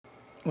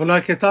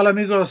Hola, ¿qué tal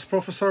amigos?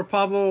 Professor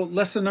Pablo,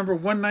 lesson number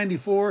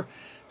 194,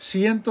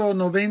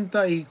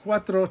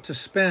 194 to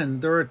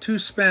spend. There are two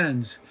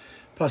spends.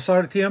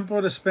 Pasar tiempo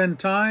to spend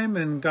time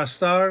and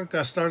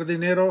gastar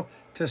dinero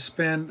to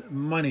spend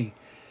money.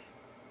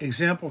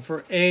 Example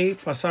for A,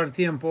 pasar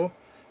tiempo.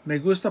 Me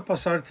gusta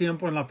pasar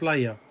tiempo en la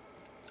playa.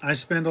 I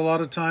spend a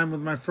lot of time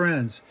with my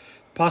friends.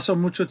 Paso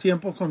mucho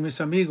tiempo con mis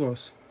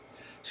amigos.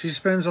 She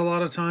spends a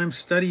lot of time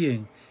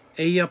studying.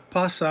 Ella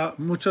pasa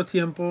mucho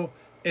tiempo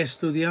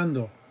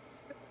estudiando.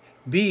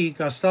 B,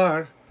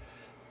 gastar.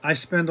 I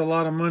spend a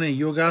lot of money.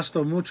 Yo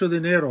gasto mucho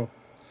dinero.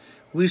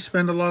 We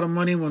spend a lot of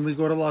money when we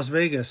go to Las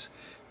Vegas.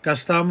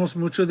 Gastamos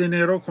mucho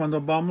dinero cuando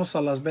vamos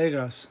a Las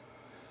Vegas.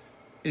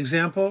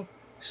 Example,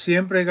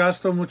 siempre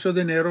gasto mucho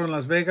dinero en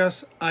Las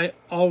Vegas. I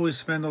always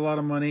spend a lot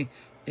of money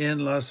in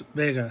Las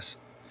Vegas.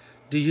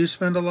 Do you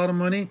spend a lot of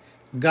money?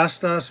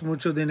 ¿Gastas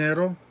mucho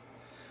dinero?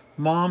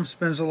 Mom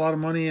spends a lot of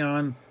money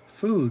on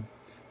food.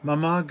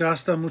 Mamá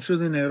gasta mucho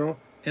dinero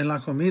en la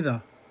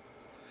comida.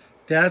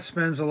 Dad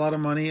spends a lot of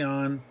money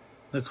on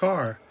the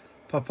car.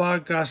 Papá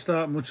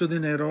gasta mucho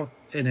dinero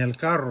en el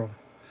carro.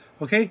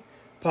 Okay?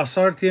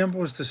 Pasar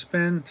tiempo is to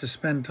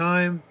spend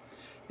time.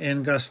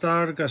 And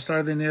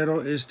gastar dinero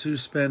is to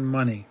spend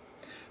money.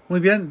 Muy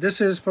bien,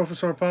 this is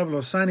Professor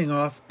Pablo signing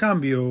off.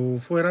 Cambio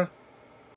fuera.